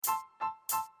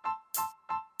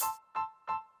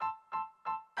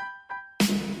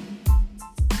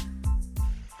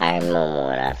I remember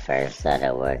when I first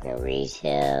started working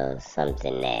retail,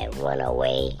 something that went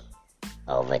away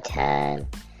over time.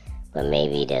 But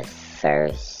maybe the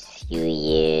first few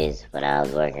years when I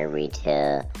was working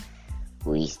retail,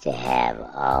 we used to have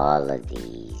all of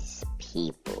these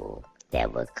people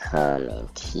that would come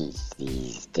and teach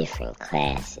these different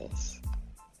classes.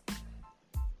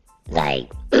 Like,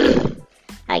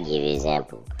 I give you an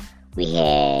example. We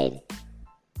had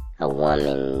a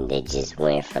woman that just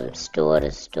went from store to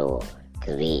store,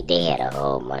 because they had a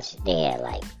whole bunch, they had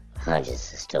like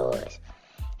hundreds of stores,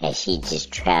 and she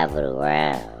just traveled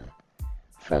around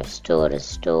from store to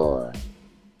store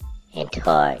and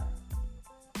taught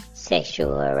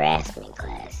sexual harassment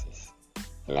classes,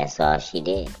 and that's all she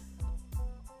did.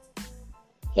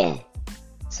 Yeah,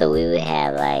 so we would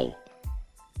have like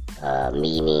a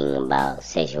meeting about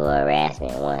sexual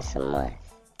harassment once a month,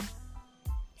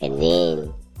 and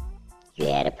then you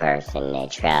had a person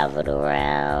that traveled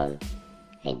around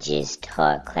and just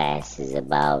taught classes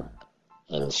about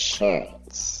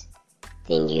insurance.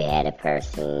 Then you had a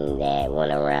person that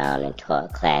went around and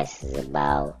taught classes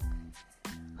about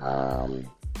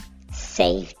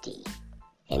safety.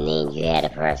 And then you had a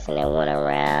person that went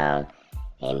around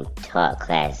and taught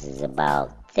classes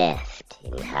about theft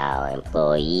and how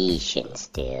employees shouldn't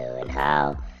steal and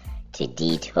how to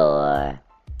detour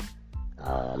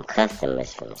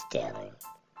customers from stealing.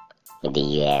 And then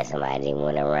you had somebody that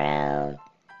went around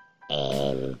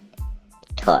and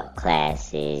taught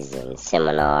classes and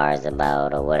seminars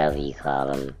about, or whatever you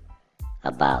call them,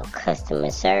 about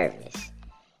customer service,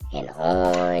 and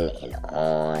on and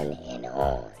on and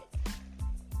on.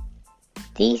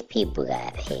 These people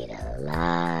got paid a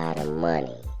lot of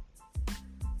money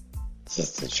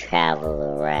just to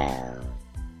travel around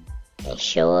and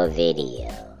show a video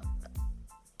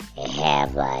and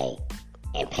have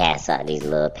and pass out these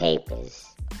little papers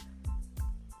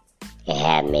and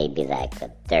have maybe like a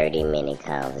 30-minute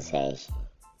conversation.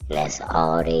 And that's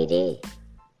all they did.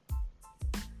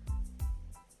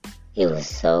 It was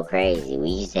so crazy. We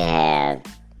used to have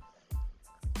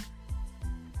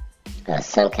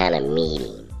some kind of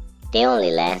meeting. They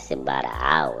only lasted about an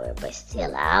hour, but still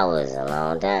an hour is a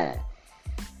long time.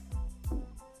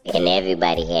 And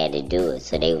everybody had to do it,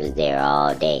 so they was there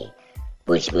all day.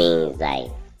 Which means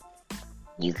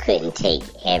you couldn't take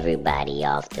everybody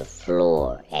off the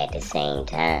floor at the same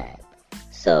time.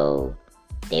 So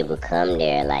they would come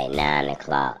there 9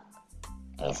 o'clock.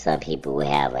 And some people would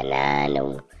have a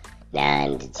 9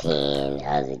 to 10,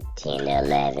 other 10 to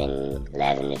 11,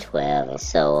 11 to 12, and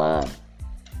so on.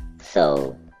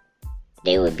 So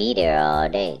they would be there all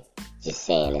day, just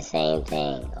saying the same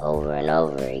thing over and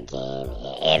over again,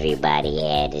 and everybody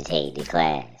had to take the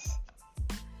class.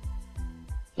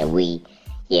 And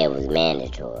it was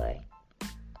mandatory.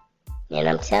 And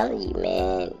I'm telling you,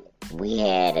 man, we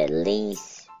had at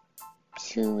least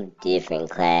 2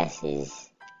 different classes,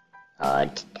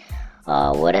 or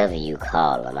whatever you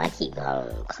call them. I keep calling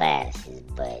them classes,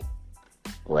 but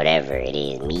whatever it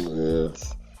is,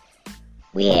 meetings.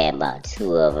 We had about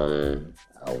 2 of them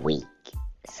a week,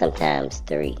 sometimes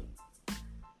 3,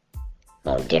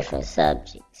 on different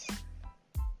subjects.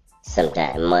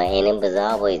 Sometimes, and it was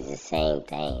always the same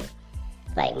thing.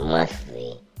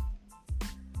 Monthly,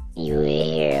 you would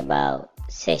hear about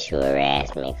sexual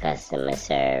harassment, customer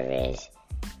service,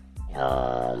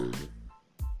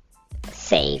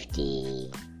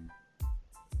 safety.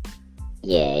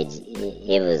 Yeah,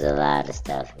 it was a lot of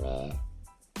stuff, man.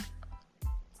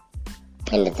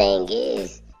 And the thing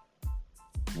is,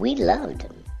 we loved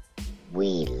them.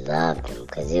 We loved them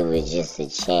because it was just a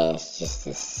chance just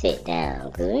to sit down.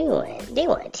 Because they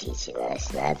weren't teaching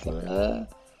us nothing, man.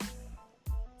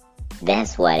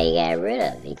 That's why they got rid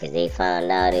of it, because they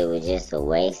found out it was just a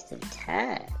waste of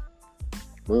time.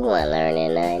 We weren't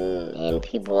learning nothing, and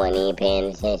people weren't even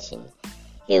paying attention.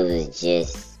 It was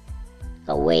just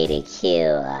a way to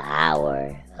kill an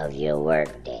hour of your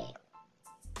work day.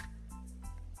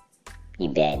 You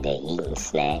back there eating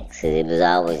snacks, because it was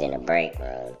always in the break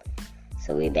room.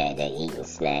 So we back there eating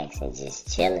snacks and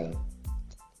just chilling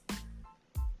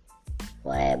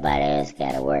while everybody else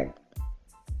got to work.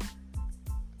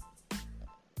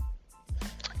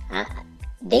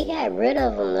 They got rid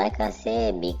of them, like I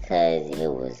said, because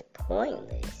it was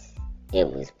pointless.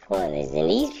 It was pointless. And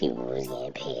these people was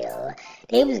getting paid a lot.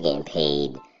 They was getting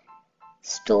paid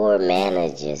store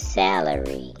manager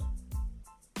salary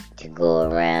to go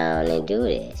around and do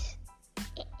this.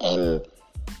 And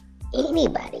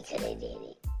anybody could have did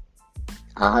it.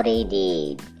 All they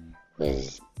did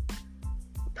was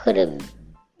put a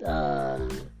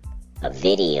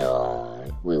video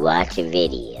on. We watch a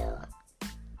video.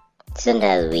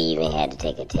 Sometimes we even had to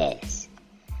take a test.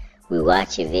 We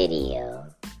watch a video,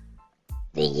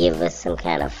 they give us some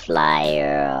kind of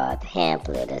flyer or a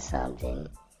pamphlet or something,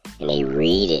 and they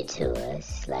read it to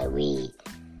us like we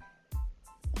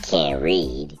can't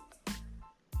read.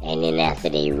 And then after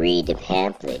they read the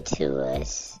pamphlet to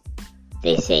us,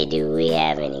 they say, do we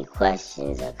have any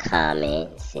questions or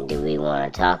comments, and do we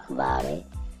want to talk about it?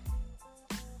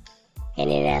 And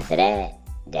then after that,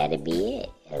 that'll be it,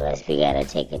 unless we gotta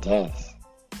take a test.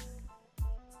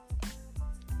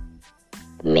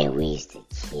 Man, we used to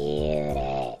kill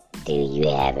that. Do you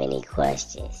have any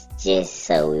questions? Just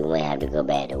so we wouldn't have to go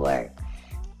back to work.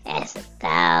 Ask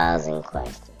 1,000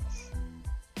 questions.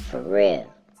 For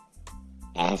real.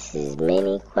 Ask as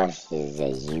many questions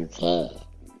as you can.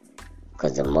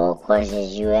 Because the more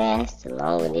questions you ask, the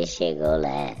longer this shit gonna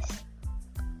last.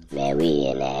 Man, we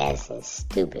in there asking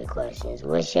stupid questions.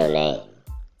 What's your name?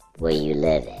 Where you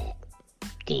live at?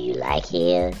 Do you like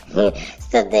here? Stuff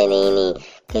that ain't even...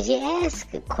 Could you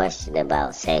ask a question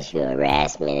about sexual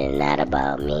harassment and not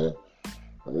about me?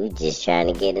 We just trying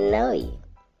to get to know you.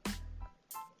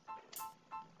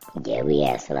 Yeah, we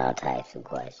asking all types of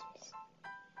questions.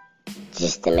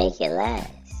 Just to make it last.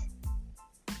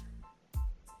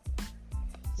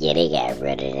 Yeah, they got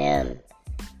rid of them.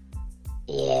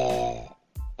 Yeah.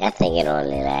 I think it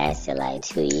only lasted like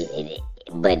 2 years.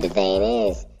 But the thing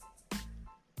is,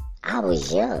 I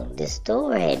was young. The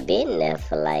store had been there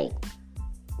for like,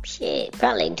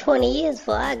 probably 20 years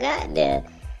before I got there.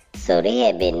 So they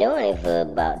had been doing it for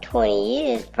about 20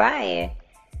 years prior.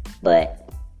 But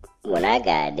when I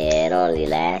got there, it only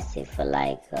lasted for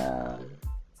like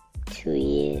 2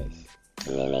 years.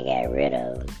 And then they got rid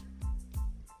of them.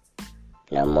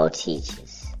 No more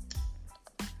teachers.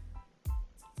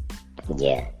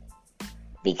 Yeah.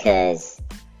 Because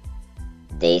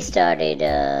they started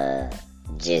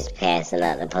just passing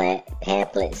out the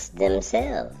pamphlets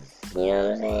themselves. You know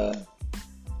what I'm saying?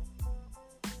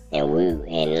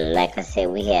 And like I said,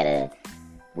 we had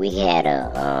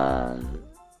a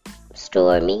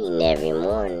store meeting every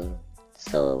morning.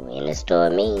 So in the store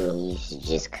meeting, he used to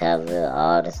just cover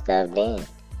all the stuff then.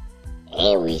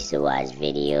 And we used to watch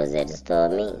videos at the store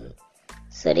meeting.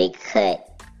 So they cut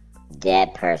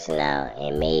that person out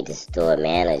and made the store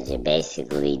manager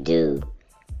basically do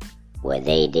what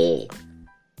they did.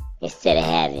 Instead of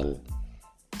having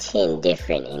 10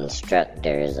 different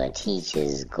instructors or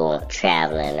teachers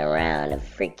traveling around the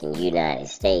freaking United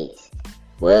States.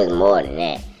 Well, it was more than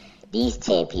that. These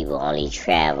 10 people only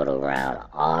traveled around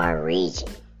our region.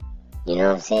 You know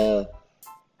what I'm saying?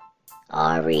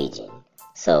 Our region.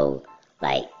 So,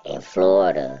 like in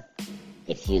Florida,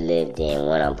 if you lived in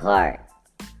Winter Park,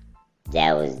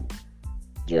 that was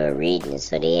your region.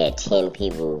 So they had 10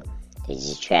 people that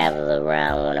just traveled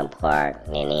around Winter Park.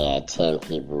 And then they had 10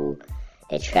 people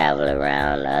that traveled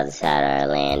around the other side of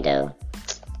Orlando.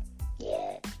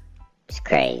 Yeah, it's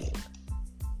crazy.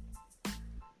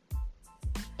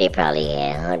 They probably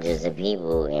had hundreds of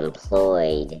people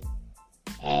employed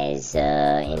as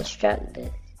instructors.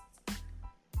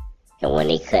 And when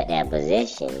they cut that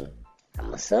position,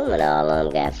 I'm assuming all of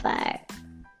them got fired.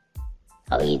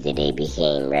 Or either they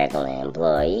became regular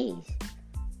employees.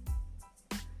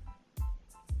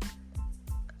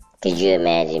 Could you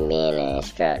imagine being an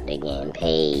instructor getting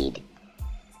paid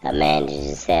a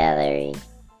manager's salary,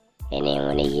 and then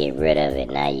when they get rid of it,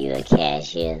 now you're a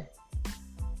cashier,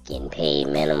 getting paid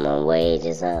minimum wage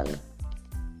or something?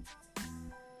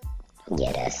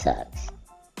 Yeah, that sucks.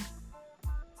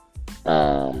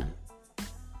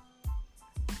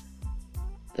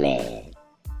 Man.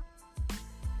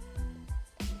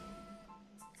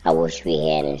 I wish we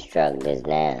had instructors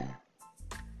now.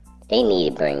 They need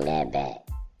to bring that back.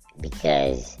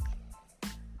 Because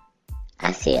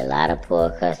I see a lot of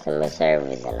poor customer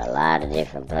service in a lot of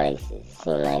different places. It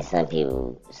seems like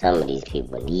some of these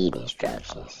people need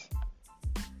instructions.